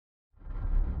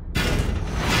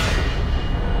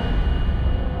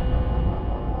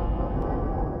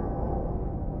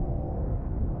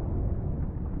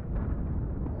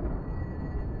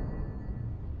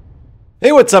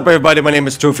Hey, what's up everybody, my name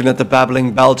is Trophy, the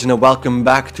Babbling Belgian, and welcome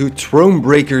back to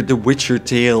Thronebreaker, The Witcher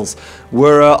Tales.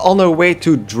 We're on our way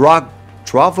to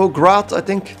Dravograd, I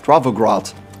think?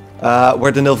 Dravograd,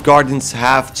 where the Nilfgaardians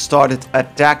have started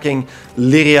attacking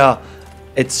Lyria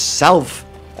itself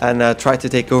and tried to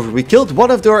take over. We killed one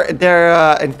of their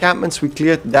encampments, we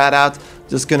cleared that out.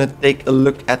 Just gonna take a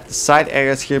look at the side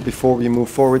areas here before we move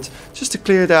forward, just to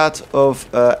clear that of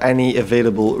any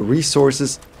available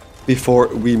resources before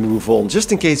we move on,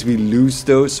 just in case we lose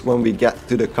those when we get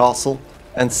to the castle.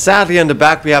 And sadly in the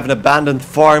back we have an abandoned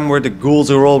farm where the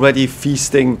ghouls are already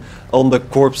feasting on the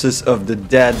corpses of the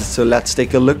dead. So let's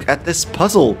take a look at this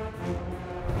puzzle.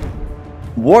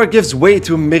 War gives way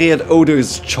to myriad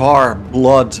odors, char,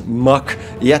 blood, muck,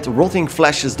 yet rotting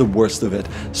flesh is the worst of it.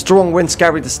 Strong winds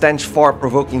carry the stench far,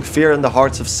 provoking fear in the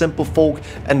hearts of simple folk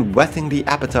and whetting the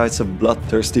appetites of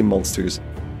bloodthirsty monsters.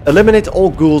 Eliminate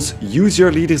all ghouls, use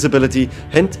your leader's ability,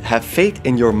 hint, have faith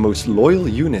in your most loyal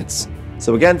units.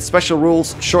 So again, special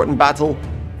rules, shorten battle,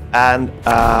 and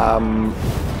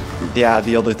yeah,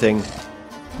 the other thing.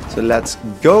 So let's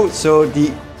go. So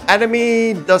the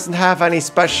enemy doesn't have any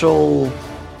special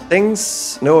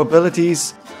things, no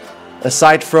abilities.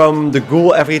 Aside from the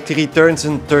ghoul, every 3 turns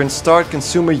and turn start,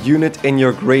 consume a unit in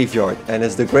your graveyard. And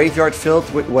is the graveyard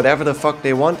filled with whatever the fuck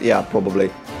they want? Yeah, probably.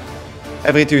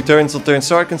 Every 2 turns or turn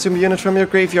start, consume a unit from your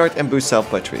graveyard and boost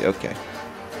self by 3. Okay.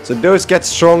 So those get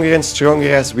stronger and stronger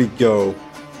as we go.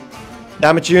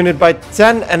 Damage unit by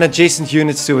 10 and adjacent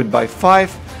units to it by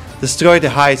 5. Destroy the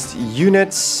highest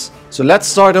units. So let's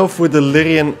start off with the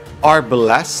Lyrian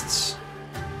Arbalests.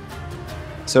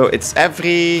 So it's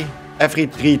every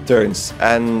 3 turns.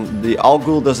 And the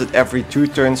Alghoul does it every 2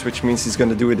 turns, which means he's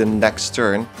gonna do it the next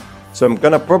turn. So I'm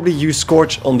gonna probably use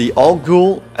Scorch on the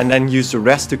Alghoul and then use the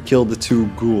rest to kill the 2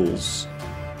 ghouls.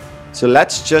 So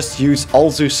let's just use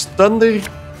Alzur's Thunder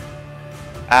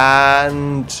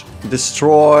and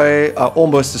destroy,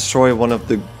 almost destroy one of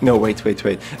the... No, wait.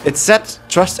 It said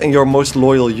trust in your most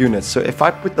loyal units. So if I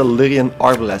put the Lyrian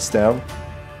Arbalest down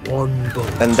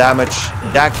and damage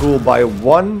that ghoul by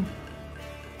 1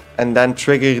 and then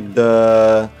trigger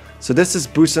the... So this is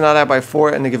boost another by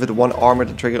 4 and they give it 1 armor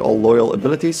to trigger all loyal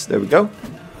abilities. There we go.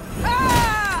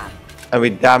 And we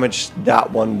damage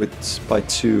that one by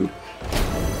 2.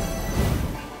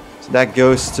 So that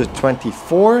goes to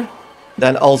 24.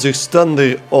 Then Alzur's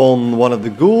Thunder on one of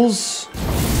the ghouls.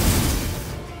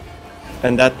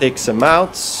 And that takes him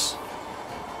out.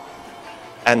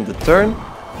 And the turn.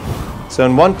 So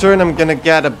in 1 turn I'm gonna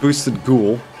get a boosted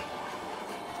ghoul.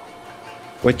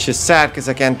 Which is sad because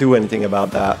I can't do anything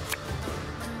about that.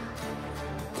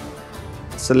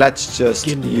 So let's just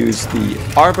use the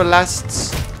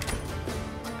Arbalests.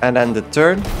 And then the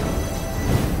turn.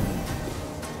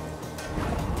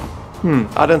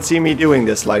 I don't see me doing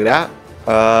this like that.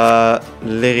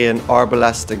 Lyrian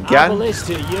Arbalest again. Arbalest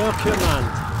at your command.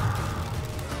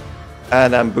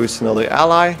 And then boost another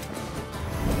ally.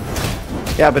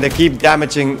 Yeah, but they keep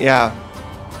damaging, yeah.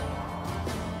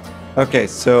 Okay,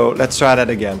 so let's try that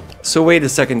again. So wait a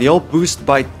second, they all boost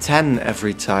by 10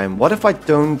 every time. What if I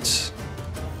don't...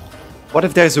 What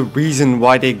if there's a reason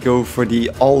why they go for the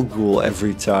Alghoul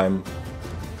every time?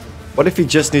 What if you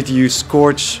just need to use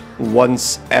Scorch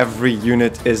once every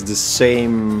unit is the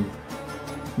same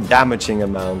damaging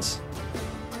amount? So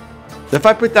if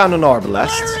I put down an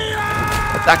Arbalest,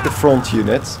 attack the front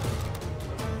unit,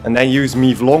 and then use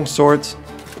Mieve Longsword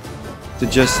to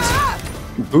just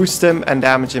boost him and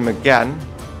damage him again.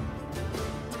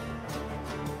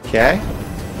 Okay.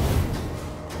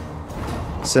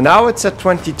 So now it's at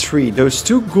 23. Those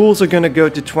 2 ghouls are gonna go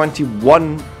to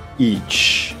 21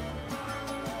 each.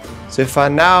 So if I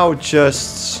now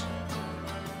just...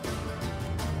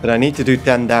 But I need to do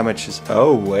 10 damages.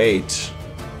 Oh, wait.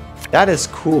 That is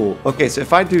cool. Okay, so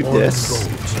if I do this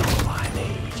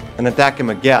and attack him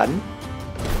again.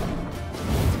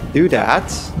 Do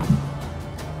that.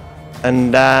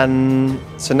 And then,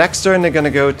 so next turn they're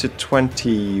gonna go to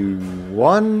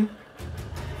 21.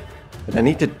 But I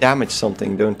need to damage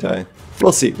something, don't I?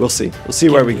 We'll see. We'll see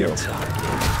where we go.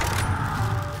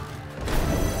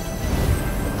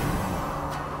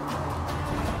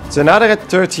 So now they're at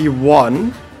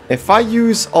 31. If I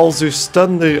use Alzur's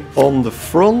Thunder on the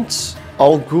front,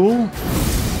 Alghoul,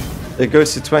 it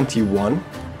goes to 21.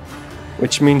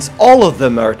 Which means all of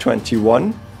them are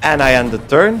 21. And I end the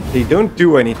turn, they don't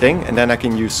do anything, and then I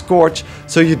can use Scorch,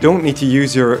 so you don't need to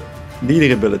use your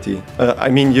leader ability. I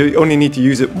mean, you only need to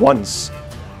use it once.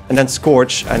 And then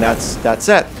Scorch, and that's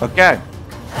it. Okay.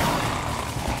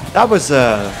 That was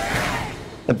a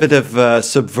bit of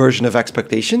subversion of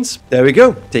expectations. There we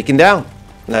go, taken down.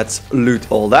 Let's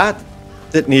loot all that.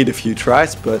 Did need a few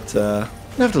tries, but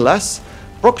nevertheless.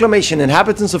 Proclamation.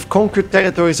 Inhabitants of conquered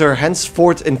territories are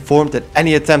henceforth informed that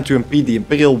any attempt to impede the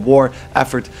Imperial war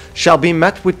effort shall be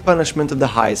met with punishment of the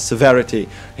highest severity.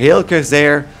 Hail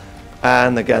Kerzair,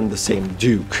 and again the same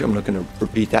Duke. I'm not going to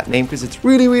repeat that name because it's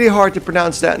really, really hard to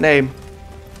pronounce that name.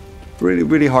 Really,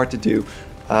 really hard to do.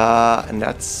 And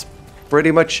that's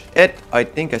pretty much it. I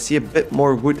think I see a bit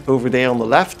more wood over there on the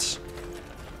left.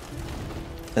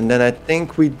 And then I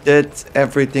think we did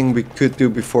everything we could do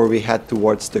before we head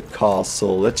towards the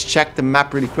castle. Let's check the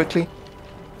map really quickly.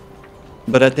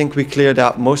 But I think we cleared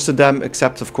out most of them,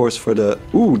 except of course for the...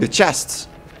 Ooh, the chests.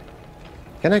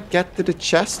 Can I get to the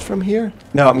chest from here?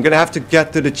 No, I'm gonna have to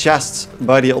get to the chest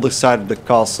by the other side of the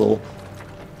castle.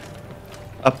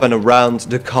 Up and around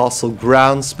the castle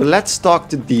grounds. But let's talk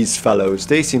to these fellows.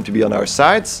 They seem to be on our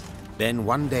sides. Then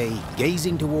one day,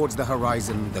 gazing towards the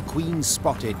horizon, the Queen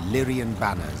spotted Lyrian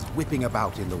banners whipping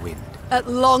about in the wind. At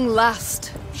long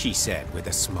last, She said with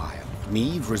a smile.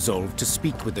 Meve resolved to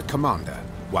speak with the commander,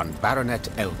 one Baronet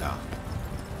Eldar.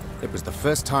 It was the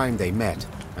first time they met,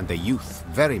 and the youth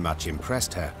very much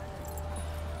impressed her.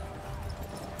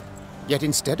 Yet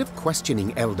instead of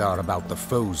questioning Eldar about the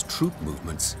foe's troop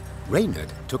movements,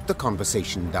 Reynard took the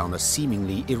conversation down a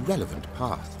seemingly irrelevant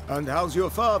path. And how's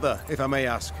your father, if I may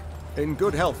ask? In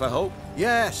good health, I hope?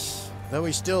 Yes, though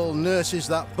he still nurses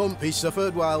that bump he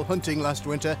suffered while hunting last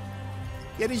winter.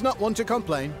 Yet he's not one to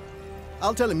complain.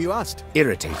 I'll tell him you asked.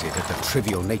 Irritated at the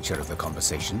trivial nature of the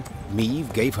conversation,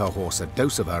 Meve gave her horse a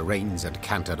dose of her reins and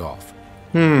cantered off.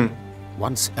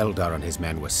 Once Eldar and his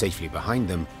men were safely behind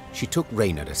them, she took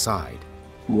Reynard aside.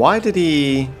 Why did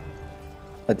he...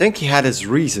 I think he had his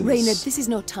reasons. Reynard, this is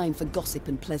no time for gossip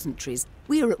and pleasantries.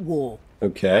 We are at war.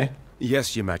 Okay.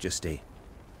 Yes, Your Majesty.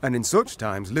 And in such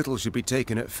times, little should be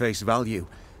taken at face value.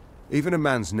 Even a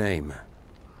man's name.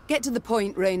 Get to the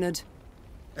point, Reynard.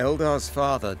 Eldar's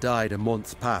father died a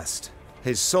month past.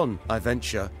 His son, I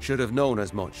venture, should have known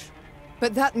as much.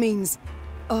 But that means...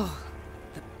 Oh,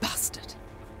 the bastard.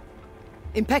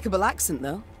 Impeccable accent,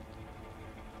 though.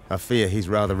 I fear he's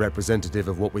rather representative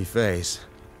of what we face.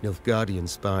 Nilfgaardian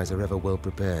spies are ever well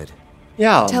prepared.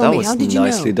 Yeah, Tell that me, was how did you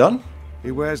nicely know? done.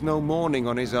 He wears no mourning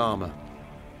on his armor.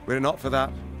 Were it not for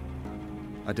that,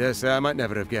 I dare say I might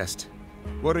never have guessed.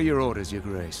 What are your orders, Your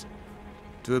Grace?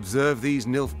 To observe these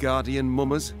Nilfgaardian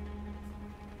mummers?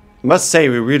 Must say,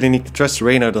 we really need to trust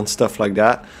Reynard on stuff like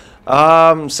that.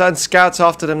 Send scouts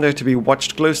after them. They're to be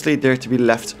watched closely. They're to be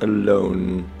left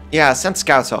alone. Yeah, send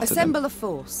scouts after them. Assemble a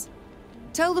force.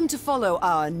 Tell them to follow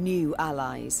our new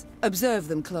allies. Observe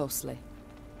them closely.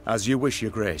 As you wish, Your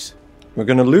Grace. We're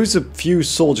gonna lose a few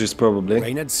soldiers, probably.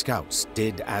 Reynard's scouts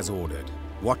did as ordered,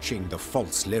 watching the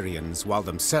false Lyrians while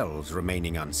themselves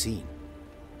remaining unseen.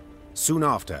 Soon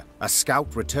after, a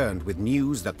scout returned with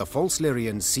news that the false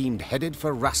Lyrians seemed headed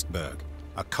for Rastburg,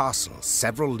 a castle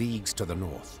several leagues to the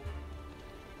north.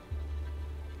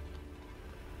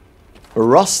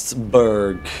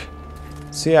 Rastburg.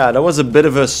 So yeah, that was a bit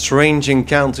of a strange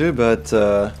encounter, but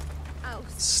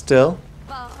still.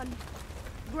 Barn,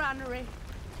 granary,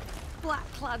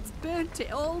 blackclads burnt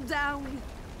it all down.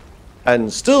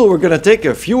 And still, we're gonna take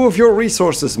a few of your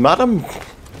resources, madam.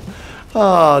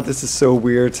 Ah, this is so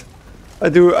weird. I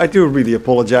do really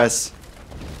apologize,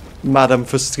 madam,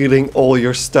 for stealing all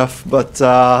your stuff, but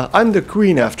I'm the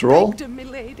queen after all. Begged them, my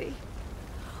lady,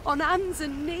 on hands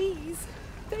and knees.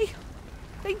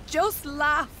 They just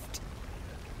laughed.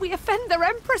 We offend their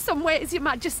emperor some ways, Your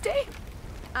Majesty.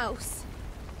 House.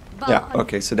 Barn, Yeah,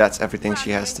 okay, so that's everything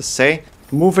she has to say.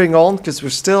 Moving on, because we're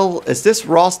still... Is this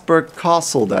Rastburg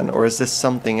Castle then, or is this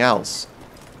something else?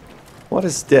 What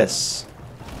is this?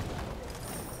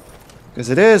 Because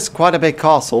it is quite a big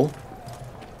castle.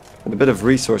 With a bit of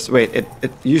resource. Wait,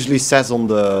 it usually says on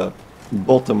the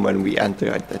bottom when we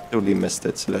enter. I totally missed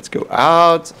it. So let's go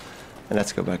out. And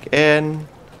let's go back in.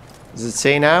 Does it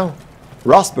say now?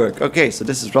 Rastburg. Okay, so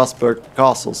this is Rastburg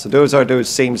Castle. So those are those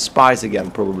same spies again,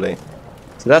 probably.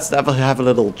 So let's have a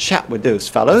little chat with those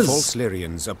fellas. The false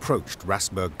Lyrians approached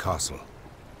Rastburg Castle.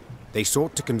 They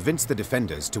sought to convince the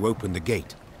defenders to open the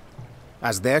gate.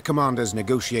 As their commanders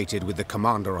negotiated with the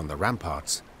commander on the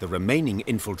ramparts, the remaining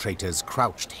infiltrators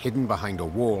crouched hidden behind a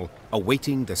wall,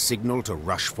 awaiting the signal to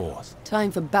rush forth.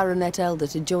 Time for Baronet Elder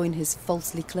to join his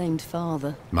falsely claimed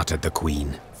father. Muttered the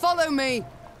Queen. Follow me!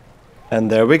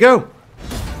 And there we go.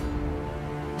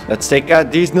 Let's take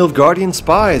out these Nilfgaardian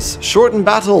spies. Short in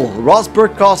battle,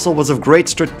 Rastburg Castle was of great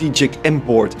strategic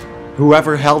import.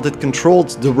 Whoever held it controlled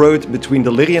the road between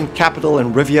the Lyrian capital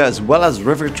and Rivia, as well as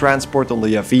river transport on the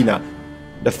Yavina.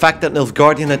 The fact that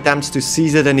Nilfgaardian attempts to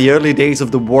seize it in the early days of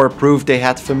the war proved they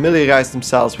had familiarized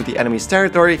themselves with the enemy's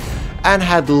territory and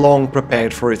had long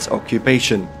prepared for its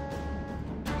occupation.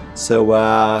 So,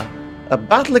 a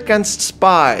battle against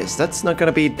spies. That's not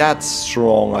gonna be that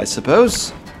strong, I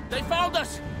suppose. They found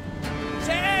us!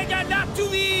 Not to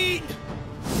eat!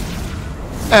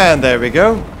 And there we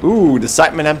go. Ooh, the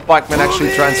Scythemen and Pikemen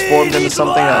actually transformed into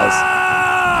something else.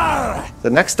 The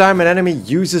next time an enemy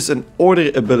uses an order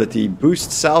ability,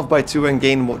 boost self by 2 and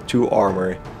gain 2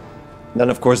 armor. Then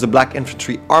of course the Black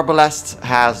Infantry Arbalest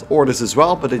has orders as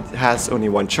well, but it has only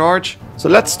 1 charge. So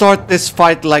let's start this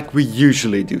fight like we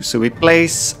usually do. So we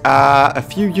place a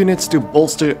few units to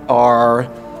bolster our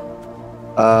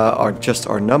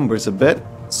numbers a bit.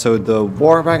 So the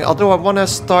war wagon, although I want to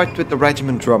start with the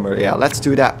regiment drummer. Yeah, let's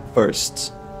do that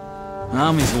first.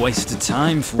 Army's a waste of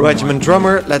time for regiment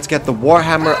drummer. Let's get the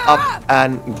warhammer up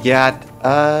and get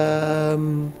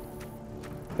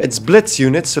it's blitz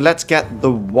unit. So let's get the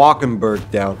Wagenburg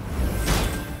down.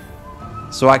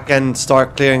 So I can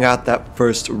start clearing out that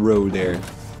first row there.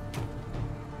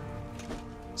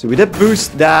 So we did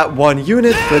boost that 1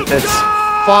 unit, but it's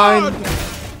fine.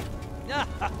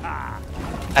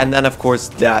 And then of course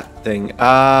that thing.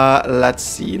 Let's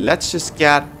see. Let's just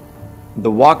get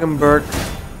the Wagenburg.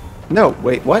 No,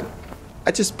 wait, what?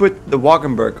 I just put the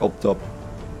Wagenburg up top.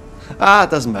 It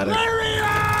doesn't matter.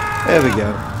 There we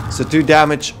go. So 2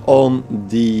 damage on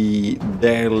the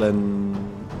Derlin.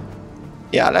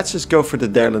 Yeah, let's just go for the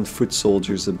Derlin foot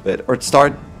soldiers a bit. Or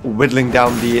start whittling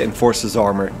down the enforcer's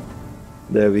armor.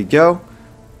 There we go.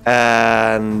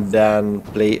 And then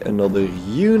play another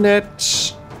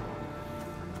unit.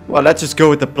 Well, let's just go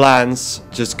with the plans.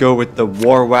 Just go with the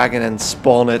war wagon and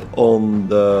spawn it on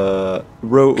the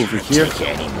row over here.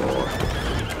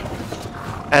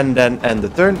 And then end the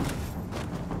turn.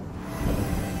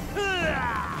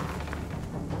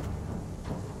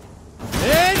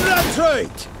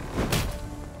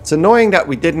 It's annoying that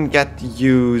we didn't get to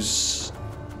use,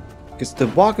 because the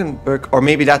Wagenburg, or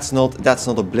maybe that's not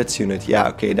a blitz unit. Yeah,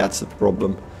 okay, that's the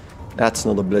problem. That's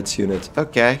not a blitz unit.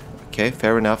 Okay,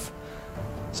 fair enough.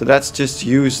 So let's just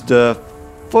use the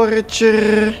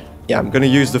Forager. Yeah, I'm gonna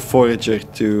use the Forager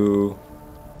to...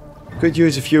 Could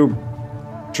use a few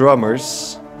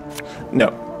drummers. No.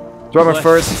 Drummer Left,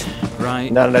 first.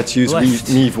 Right. Now let's use Left,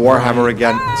 Neve Warhammer right.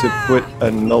 again to put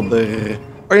another...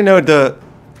 Or you know, the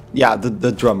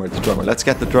drummer. Let's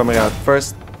get the drummer out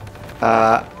first.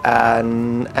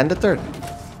 And end the turn.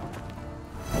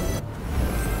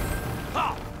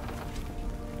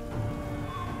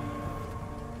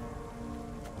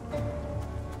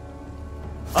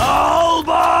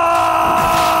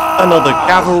 Another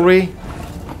cavalry.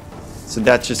 So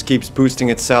that just keeps boosting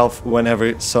itself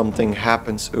whenever something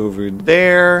happens over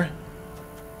there.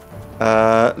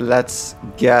 Let's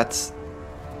get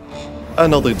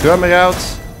another drummer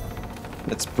out.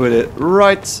 Let's put it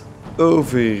right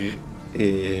over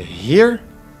here.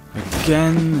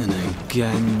 Again and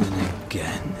again and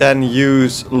again. Then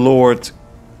use Lord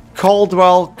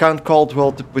Caldwell, Count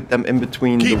Caldwell, to put them in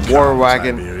between the war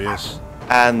wagon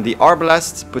and the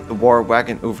Arbalest. Put the war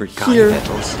wagon over here.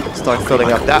 Start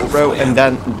filling up that row, and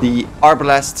then the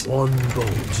Arbalest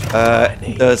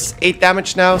does 8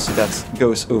 damage now, so that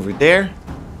goes over there.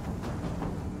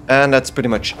 And that's pretty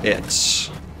much it.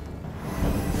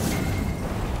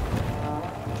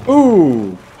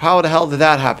 Ooh, how the hell did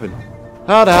that happen?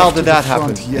 How the hell did that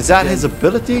happen? Is that his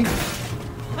ability?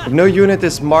 If no unit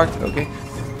is marked, okay.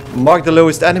 Mark the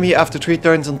lowest enemy after 3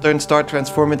 turns. On turn start,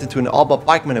 transform it into an Alba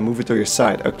pikeman and move it to your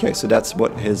side. Okay, so that's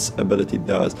what his ability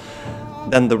does.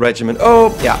 Then the regiment.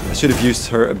 Oh, yeah, I should have used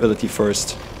her ability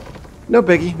first. No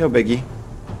biggie, no biggie.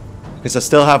 Because I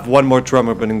still have 1 more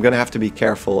drummer, but I'm gonna have to be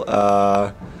careful.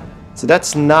 So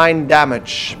that's 9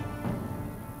 damage.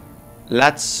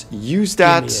 Let's use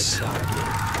that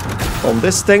on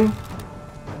this thing.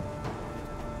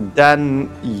 Then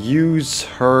use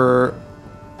her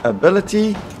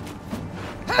ability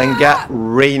and get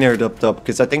Reynard up top,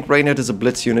 because I think Reynard is a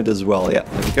blitz unit as well. Yeah,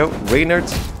 there we go. Reynard.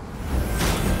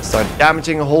 Start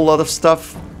damaging a whole lot of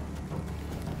stuff.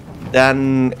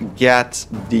 Then get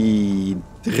the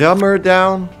drummer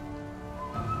down.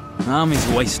 Army's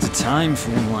a waste of time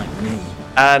for one like me.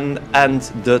 And end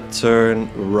the turn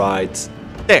right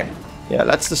there. Yeah,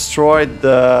 let's destroy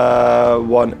the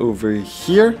one over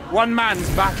here. One man's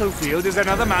battlefield is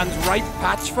another man's ripe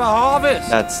patch for harvest.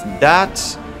 That's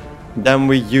that. Then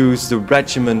we use the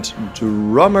regiment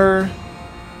drummer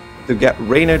to get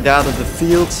Reynard out of the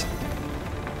field.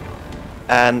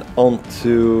 And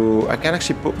onto... I can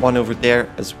actually put one over there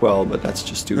as well, but let's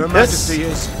just do Her this. Majesty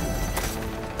is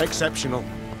exceptional.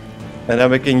 And then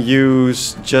we can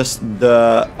use just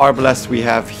the arbalest we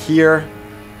have here.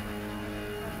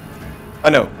 Oh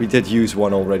no, we did use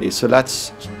one already. So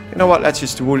let's, you know what, let's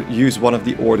just use one of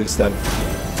the orders then.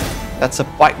 That's a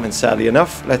pikeman, sadly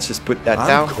enough. Let's just put that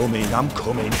down. I'm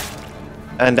coming.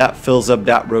 And that fills up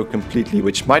that row completely,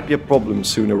 which might be a problem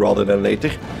sooner rather than later.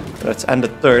 Let's end the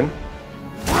turn.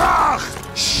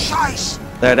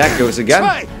 There that goes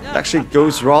again. It actually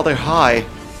goes rather high.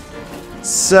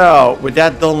 So, with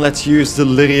that done, let's use the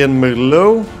Lyrian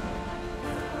Merlot.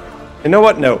 You know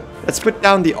what? No. Let's put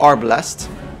down the arbalest.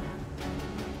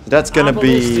 That's gonna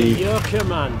be your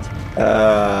command.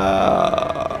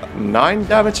 9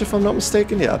 damage if I'm not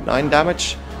mistaken. Yeah, 9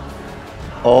 damage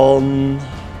on.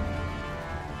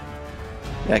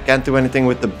 Yeah, I can't do anything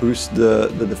with the boost, the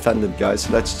defended guys.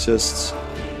 So let's just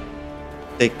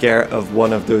take care of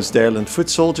one of those Dareland foot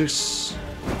soldiers.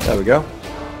 There we go.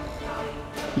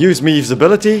 Use Meave's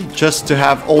ability just to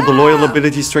have all the loyal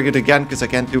abilities triggered again, because I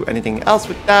can't do anything else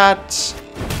with that.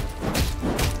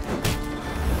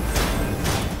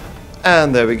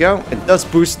 And there we go. It does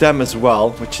boost them as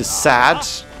well, which is sad.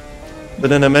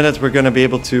 But in a minute we're going to be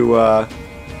able to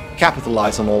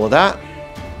capitalize on all of that.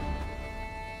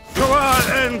 Go on,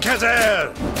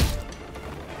 Enkazer!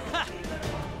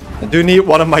 I do need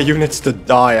one of my units to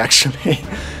die, actually,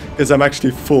 because I'm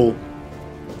actually full.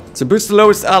 So boost the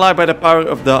lowest ally by the power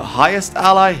of the highest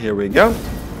ally. Here we go.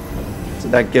 So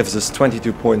that gives us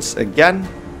 22 points again.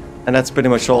 And that's pretty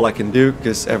much all I can do,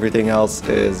 because everything else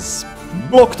is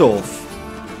blocked off.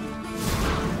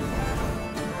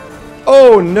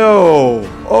 Oh no!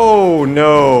 Oh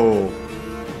no!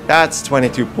 That's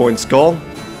 22 points gone.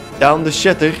 Down the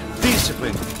shitter.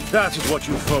 Discipline. That is what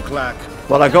you folk lack.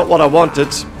 Well, I got what I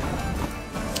wanted.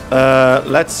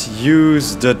 Let's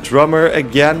use the drummer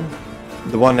again.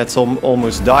 The one that's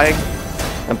almost dying.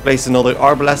 And place another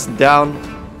arbalest down.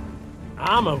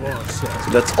 Armor wars, sir. So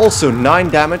that's also 9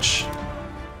 damage.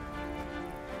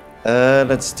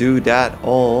 Let's do that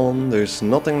on... There's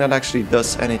nothing that actually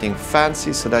does anything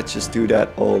fancy. So let's just do that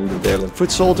on the Dareland foot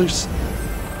soldiers.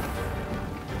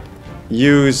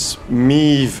 Use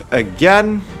Meave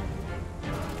again.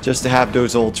 Just to have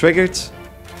those all triggered.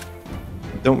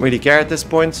 Don't really care at this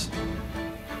point.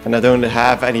 And I don't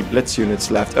have any blitz units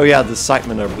left. Oh yeah, the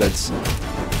Sightmen are blitz.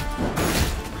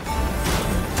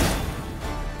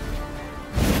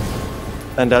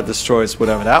 And that destroys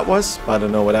whatever that was. I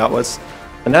don't know what that was.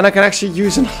 And then I can actually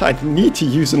use an... I need to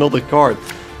use another card.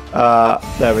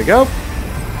 There we go.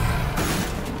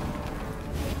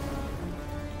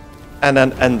 And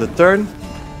then end the turn.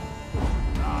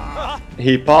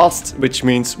 He passed, which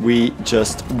means we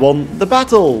just won the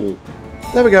battle.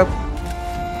 There we go.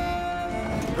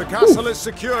 The castle is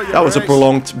secure, That was a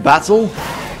prolonged battle.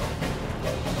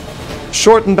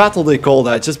 Shortened battle they call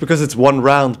that, just because it's one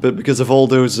round, but because of all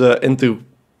those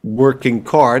interworking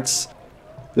cards.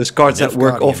 Those cards that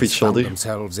work off each other.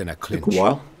 Themselves in a clinch. Took a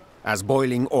while. As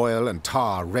boiling oil and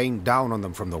tar rained down on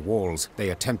them from the walls, they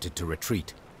attempted to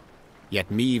retreat. Yet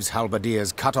Meave's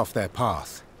halberdiers cut off their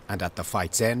path, and at the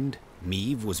fight's end,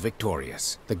 Meave was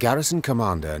victorious. The garrison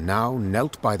commander now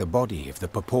knelt by the body of the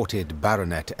purported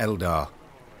Baronet Eldar,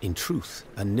 in truth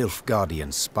a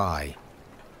Nilfgaardian spy.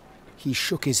 He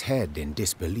shook his head in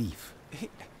disbelief.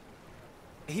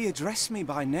 He addressed me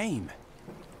by name.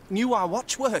 Knew our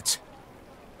watchwords.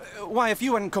 Why, if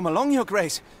you hadn't come along, Your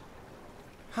Grace,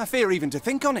 I fear even to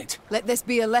think on it. Let this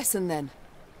be a lesson then.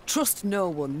 Trust no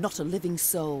one, not a living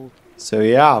soul. So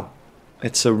yeah,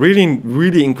 it's a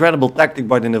really incredible tactic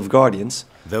by the Nilfgaardians.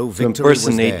 Though to victory was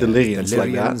impersonate there, the Lyrians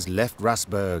like that. left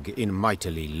Rasburg in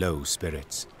mightily low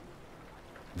spirits.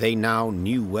 They now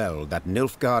knew well that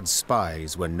Nilfgaard's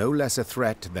spies were no less a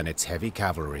threat than its heavy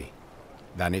cavalry,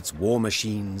 than its war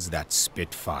machines that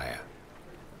spit fire.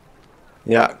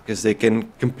 Yeah, because they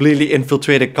can completely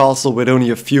infiltrate a castle with only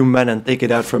a few men and take it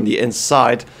out from the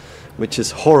inside, which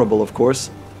is horrible, of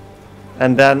course.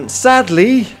 And then,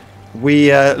 sadly,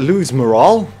 we lose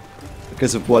morale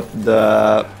because of what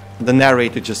the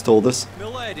narrator just told us.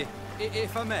 Milady,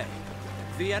 if I may,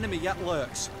 the enemy yet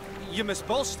lurks. You must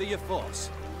bolster your force.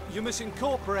 You must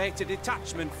incorporate a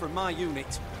detachment from my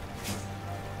unit.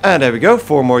 And there we go,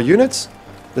 4 more units.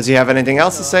 Does he have anything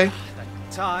else to say?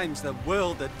 The times, the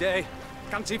world, the day.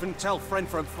 Can't even tell friend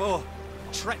from foe.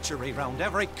 Treachery round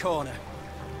every corner.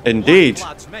 Indeed.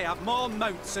 Lads may have more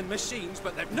mounts and machines,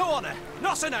 but they've no honor,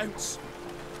 not an ounce.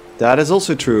 That is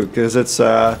also true, because it's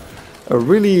a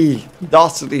really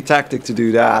dastardly tactic to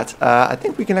do that. I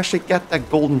think we can actually get that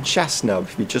golden chest now,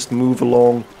 if we just move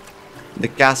along the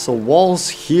castle walls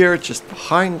here, just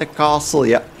behind the castle.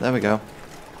 Yeah, there we go.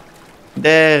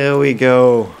 There we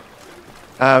go.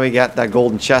 We got that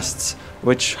golden chest.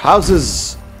 which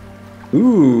houses...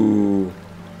 Ooh.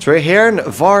 Treherne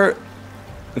var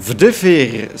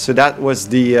Vdivir. So that was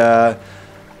the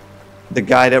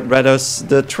guy that read us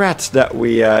the threat that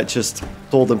we just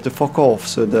told him to fuck off.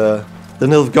 So the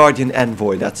Nilfgaardian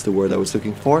envoy, that's the word I was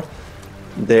looking for.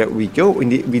 There we go.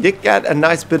 We did get a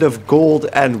nice bit of gold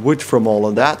and wood from all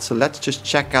of that. So let's just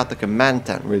check out the command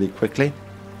tent really quickly.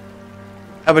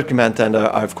 And with command tent,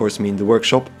 I of course mean the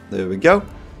workshop. There we go.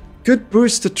 Could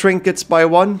boost the trinkets by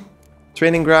 1.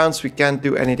 Training grounds, we can't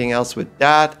do anything else with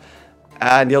that.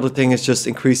 And the other thing is just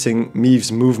increasing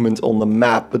Meve's movement on the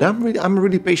map. But I'm a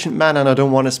really patient man and I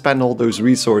don't want to spend all those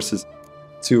resources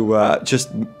to just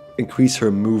increase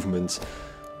her movement.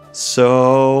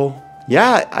 So...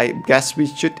 yeah, I guess we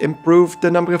should improve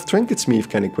the number of trinkets Meve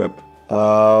can equip.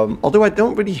 Although I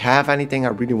don't really have anything I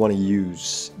really want to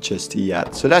use just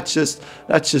yet. So let's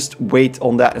just wait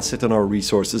on that and sit on our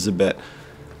resources a bit.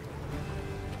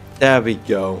 There we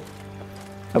go.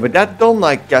 And with that done,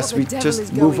 I guess we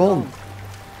just move on.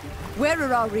 Where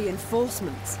are our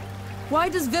reinforcements? Why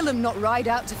does Willem not ride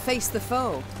out to face the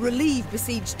foe, relieve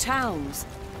besieged towns?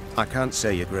 I can't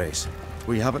say, Your Grace.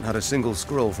 We haven't had a single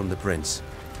scroll from the Prince.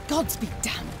 Gods be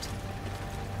damned.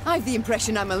 I've the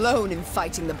impression I'm alone in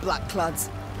fighting the Blackclads.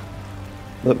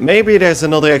 But maybe there's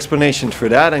another explanation for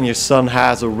that and your son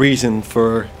has a reason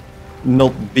for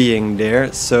not being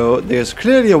there. So there's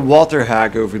clearly a water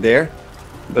hag over there.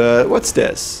 But what's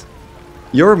this?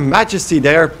 Your Majesty,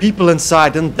 there are people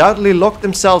inside, undoubtedly locked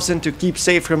themselves in to keep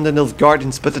safe from the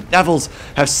Nilfgaardians, but the devils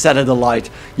have set it alight.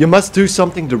 You must do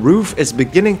something, the roof is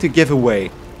beginning to give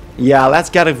away. Yeah, let's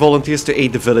gather volunteers to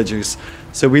aid the villagers.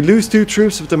 So we lose 2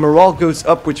 troops, but the morale goes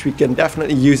up, which we can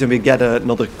definitely use, and we get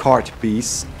another card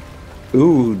piece.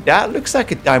 Ooh, that looks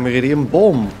like a Dimeridium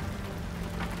bomb.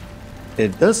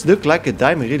 It does look like a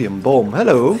Dimeridium bomb.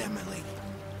 Hello. There, my lady.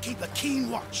 Keep a keen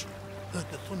watch. Heard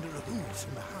the thunder of hooves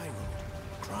from the high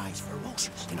road. Cries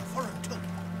ferocious in a foreign tongue.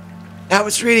 That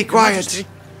was really quiet. Majesty,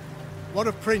 what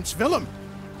of Prince Willem?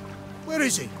 Where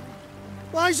is he?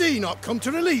 Why's he not come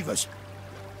to relieve us?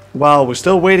 Well, we're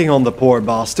still waiting on the poor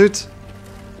bastard.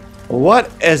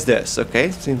 What is this?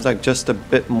 Okay, seems like just a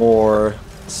bit more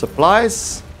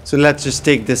supplies. So let's just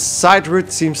take this side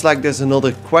route. Seems like there's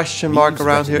another question mark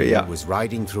around here. Yeah. Was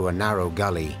riding through a narrow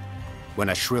gully when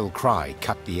a shrill cry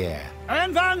cut the air.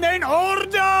 And van in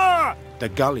order! The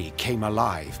gully came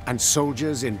alive, and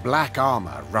soldiers in black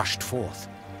armor rushed forth.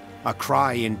 A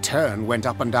cry in turn went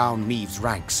up and down Meve's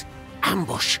ranks.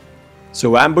 Ambush!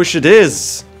 So ambush it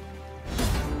is!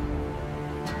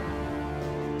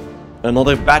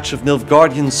 Another batch of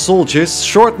Nilfgaardian soldiers.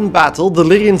 Shortened battle. The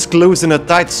Lyrians close in a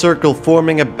tight circle,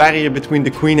 forming a barrier between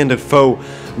the queen and the foe.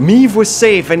 Meve was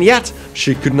safe, and yet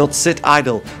she could not sit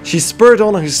idle. She spurred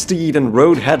on her steed and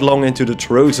rode headlong into the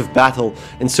throes of battle,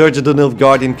 in search of the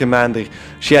Nilfgaardian commander.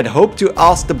 She had hoped to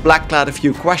ask the Blackclad a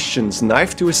few questions,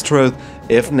 knife to his throat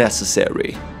if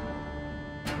necessary.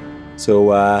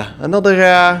 So another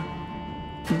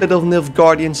bit of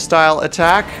Nilfgaardian style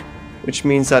attack, which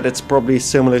means that it's probably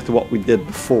similar to what we did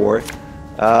before.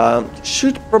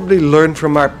 Should probably learn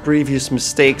from our previous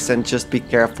mistakes and just be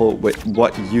careful with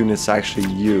what units I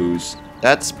actually use.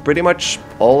 That's pretty much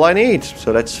all I need,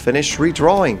 so let's finish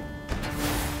redrawing.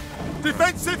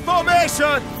 Defensive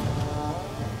formation!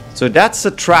 So that's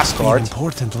a trap card. An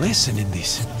important lesson in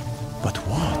this, but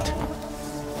what?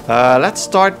 Let's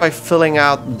start by filling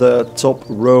out the top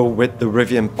row with the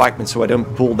Rivian pikemen so I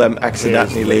don't pull them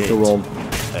accidentally later on.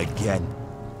 Again.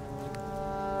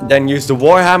 Then use the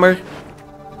Warhammer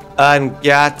and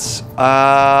get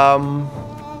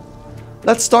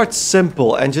let's start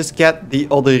simple and just get the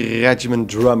other regiment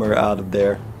drummer out of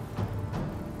there.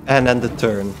 And end the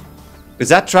turn. Because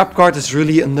that trap card is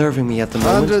really unnerving me at the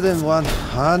moment. 101,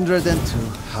 102,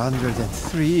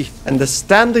 103. And the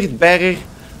standard bearer,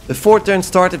 before turn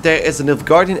started, there is a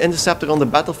Nilfgaardian interceptor on the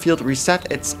battlefield. Reset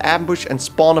its ambush and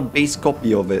spawn a base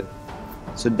copy of it.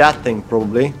 So that thing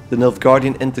probably, the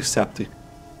Nilfgaardian interceptor.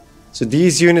 So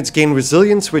these units gain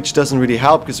resilience, which doesn't really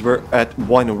help because we're at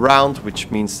 1 round,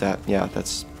 which means that, yeah,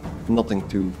 that's nothing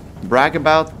to brag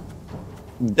about.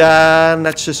 Then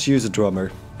let's just use a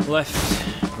drummer.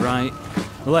 Left, right,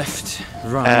 left,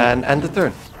 right. And end the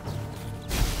turn.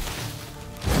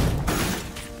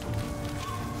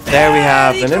 There we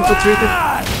have an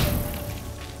infiltrator.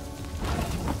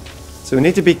 So we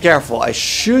need to be careful. I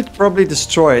should probably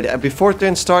destroy it. Before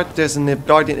turn start, there's a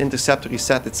Nilfgaardian interceptor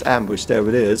reset its ambush. There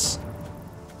it is.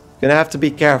 Gonna have to be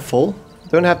careful.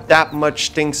 Don't have that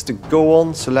much things to go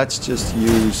on, so let's just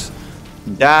use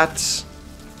that.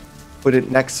 Put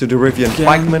it next to the Rivian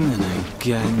pikeman.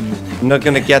 I'm not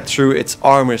gonna get through its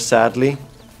armor, sadly.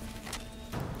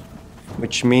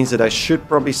 Which means that I should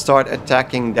probably start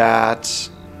attacking that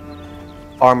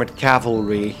armored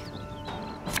cavalry.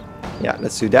 Yeah,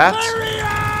 let's do that.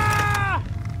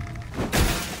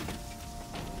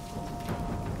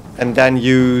 And then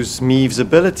use Meave's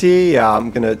ability. Yeah,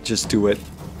 I'm gonna just do it.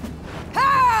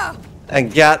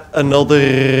 And get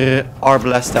another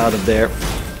arbalest out of there.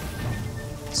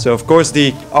 So of course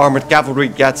the armored cavalry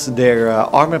gets their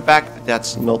armor back, but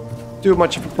that's not too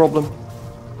much of a problem.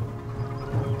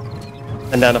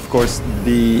 And then of course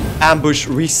the ambush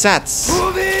resets.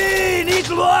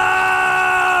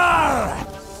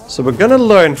 So we're gonna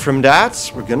learn from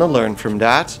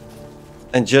that.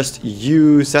 And just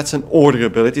use, that's an order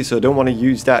ability, so I don't want to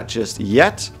use that just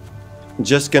yet. I'm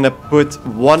just gonna put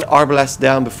one arbalest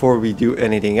down before we do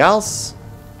anything else.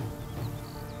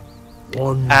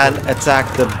 And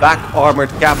attack the back armored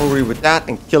cavalry with that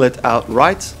and kill it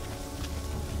outright.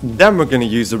 Then we're gonna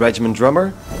use the regiment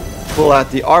drummer, pull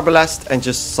out the arbalest and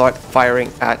just start firing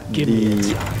at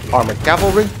the armored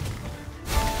cavalry.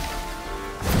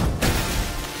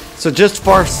 So just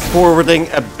fast forwarding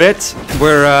a bit,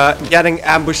 we're getting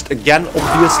ambushed again,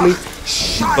 obviously,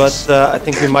 but I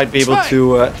think we might be able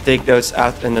to take those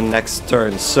out in the next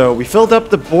turn. So we filled up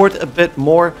the board a bit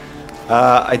more.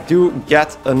 I do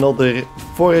get another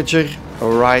forager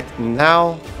right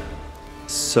now.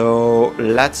 So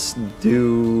let's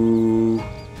do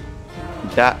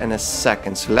that in a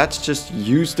second. So let's just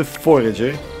use the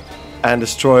forager and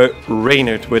destroy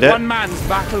Reynard with it. One man's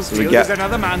battlefield so we get is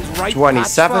another man's right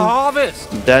 27. patch for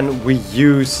harvest. Then we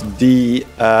use the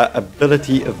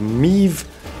ability of Meave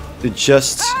to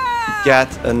just get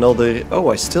another... Oh,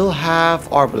 I still have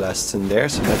arbalests in there,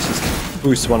 so let's just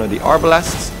boost one of the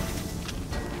arbalests.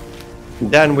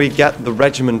 Then we get the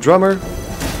regiment drummer,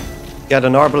 get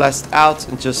an arbalest out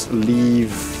and just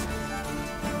leave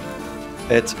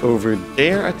it over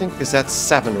there, I think, because that's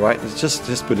 7, right? Let's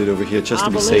just put it over here, just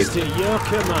to be safe. Your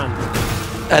command.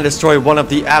 And destroy one of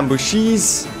the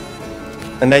ambushees.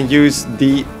 And then use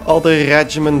the other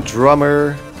regiment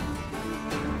drummer.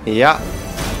 Yeah.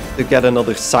 To get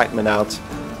another scytheman out.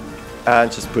 And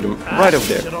just put him right over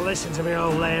there. Should have listened to me,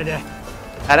 old lady.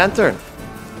 And then turn.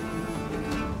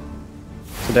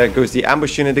 So there goes the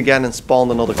ambush unit again and spawned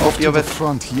another copy of it.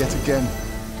 Front yet again.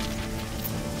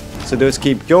 So those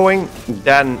keep going.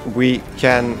 Then we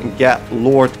can get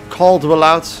Lord Caldwell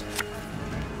out.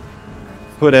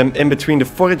 Put him in between the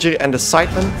forager and the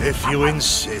scytheman. If you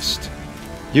insist.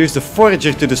 Use the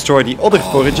forager to destroy the other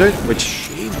forager, which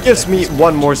gives me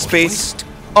one more space.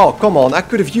 Oh, come on. I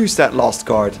could have used that last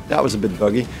card. That was a bit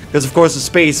buggy. Because, of course, the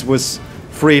space was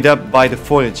freed up by the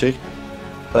forager.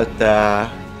 But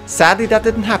sadly, that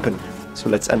didn't happen. So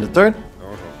let's end the turn.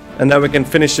 And then we can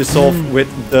finish this off with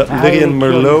the Lyrian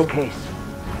Merlot.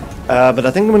 But I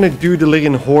think I'm going to do the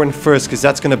Lyrian Horn first, because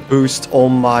that's going to boost all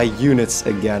my units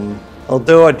again.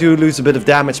 Although I do lose a bit of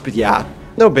damage, but yeah,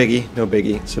 no biggie, no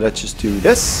biggie. So let's just do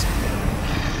this.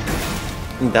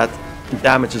 And that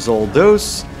damages all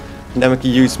those. And then we can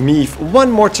use Meave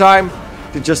one more time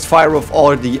to just fire off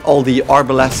all the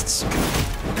arbalests.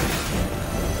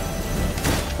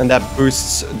 And that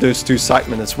boosts those two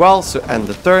scythemen as well, so end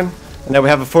the turn. And then we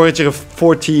have a forager of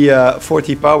 40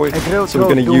 power, so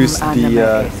we're going to use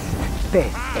the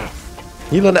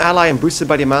heal an ally and boosted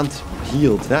by the amount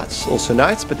healed. That's also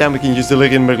nice, but then we can use the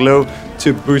Lyrian Merlot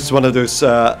to boost one of those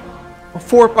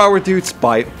 4 power dudes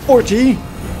by 40.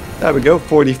 There we go,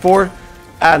 44.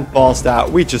 And past that,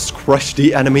 we just crushed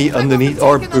the enemy underneath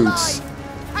our boots.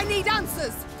 I need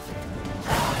answers.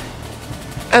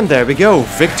 And there we go,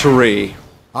 victory.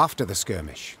 After the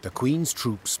skirmish, the Queen's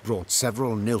troops brought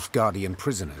several Nilfgaardian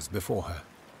prisoners before her.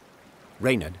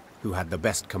 Reynard, who had the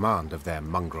best command of their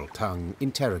mongrel tongue,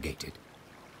 interrogated.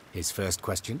 His first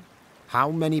question? How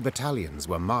many battalions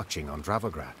were marching on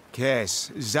Dravograd?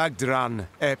 Kes, Zagdran,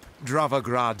 Ep,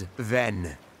 Dravograd,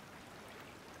 Ven.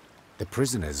 The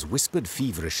prisoners whispered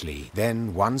feverishly,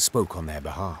 then one spoke on their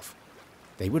behalf.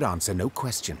 They would answer no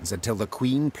questions until the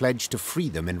Queen pledged to free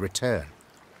them in return.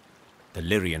 The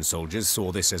Lyrian soldiers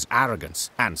saw this as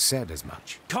arrogance and said as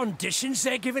much. Conditions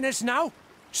they're giving us now?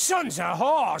 Sons of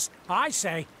whores! I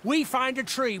say, we find a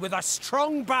tree with a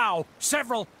strong bough,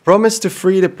 several... Promise to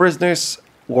free the prisoners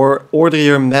or order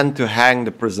your men to hang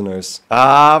the prisoners.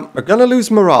 We're gonna lose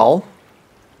morale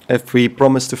if we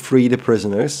promise to free the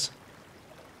prisoners.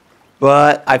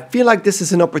 But I feel like this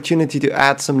is an opportunity to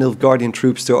add some Nilfgaardian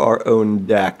troops to our own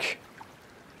deck.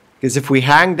 Because if we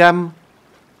hang them,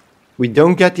 we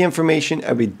don't get the information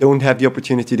and we don't have the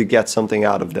opportunity to get something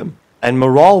out of them. And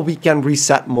morale, we can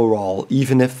reset morale,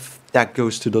 even if that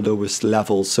goes to the lowest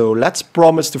level. So let's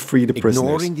promise to free the prisoners.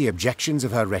 Ignoring the objections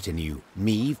of her retinue,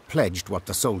 Meve pledged what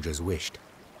the soldiers wished.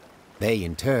 They,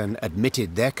 in turn,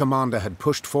 admitted their commander had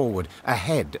pushed forward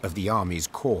ahead of the army's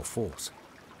core force.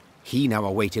 He now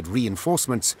awaited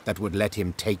reinforcements that would let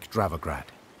him take Dravograd.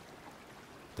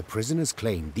 The prisoners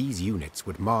claimed these units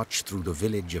would march through the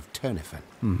village of Turnifen.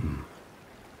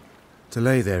 To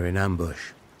lay there in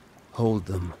ambush. Hold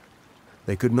them.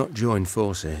 They could not join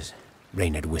forces.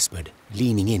 Reynard whispered,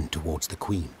 leaning in towards the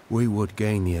Queen. We would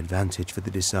gain the advantage for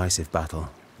the decisive battle.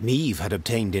 Meve had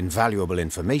obtained invaluable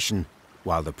information,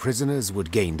 while the prisoners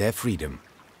would gain their freedom.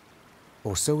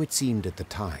 Or so it seemed at the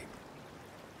time.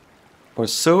 Or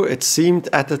so it seemed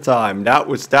at the time.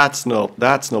 That's not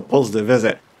positive, is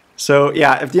it? So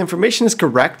yeah, if the information is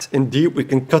correct, indeed we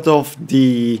can cut off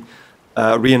the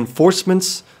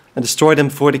reinforcements and destroy them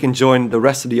before they can join the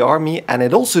rest of the army. And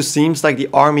it also seems like the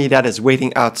army that is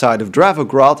waiting outside of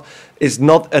Dravograd is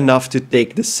not enough to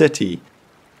take the city.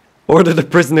 Order the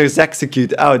prisoners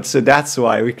execute out, so that's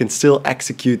why we can still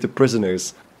execute the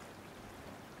prisoners.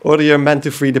 Order your men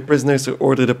to free the prisoners or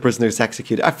order the prisoners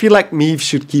execute. I feel like Meve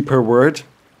should keep her word.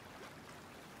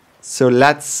 So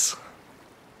let's...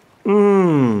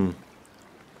 We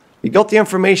got the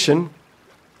information.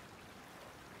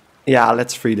 Yeah,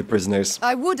 let's free the prisoners.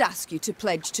 I would ask you to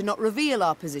pledge to not reveal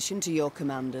our position to your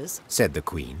commanders, said the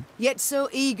Queen. Yet so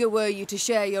eager were you to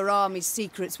share your army's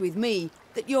secrets with me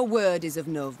that your word is of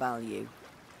no value.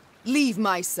 Leave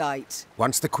my sight.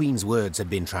 Once the Queen's words had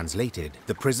been translated,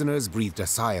 the prisoners breathed a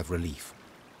sigh of relief.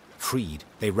 Freed,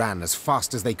 they ran as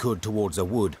fast as they could towards a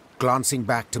wood, glancing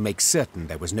back to make certain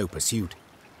there was no pursuit.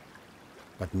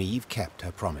 But Meve kept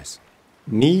her promise.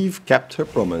 Meve kept her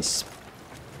promise.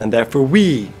 And therefore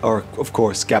we, of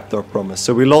course, kept our promise.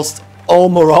 So we lost all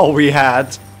morale we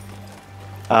had.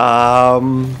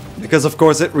 Because of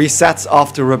course it resets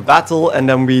after a battle and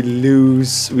then we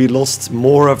lost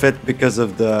more of it because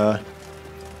of the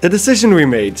decision we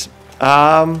made.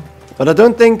 But I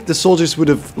don't think the soldiers would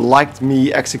have liked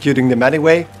me executing them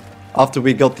anyway after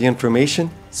we got the information.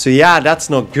 So yeah, that's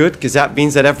not good because that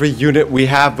means that every unit we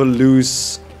have will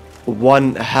lose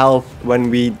 1 health when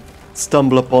we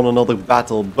stumble upon another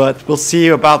battle. But we'll see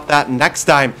about that next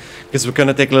time because we're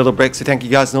gonna take a little break. So thank you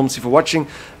guys enormously for watching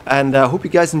and I hope you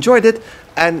guys enjoyed it,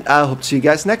 and I hope to see you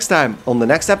guys next time on the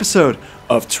next episode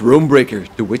of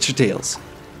Thronebreaker: The Witcher Tales.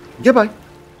 Goodbye.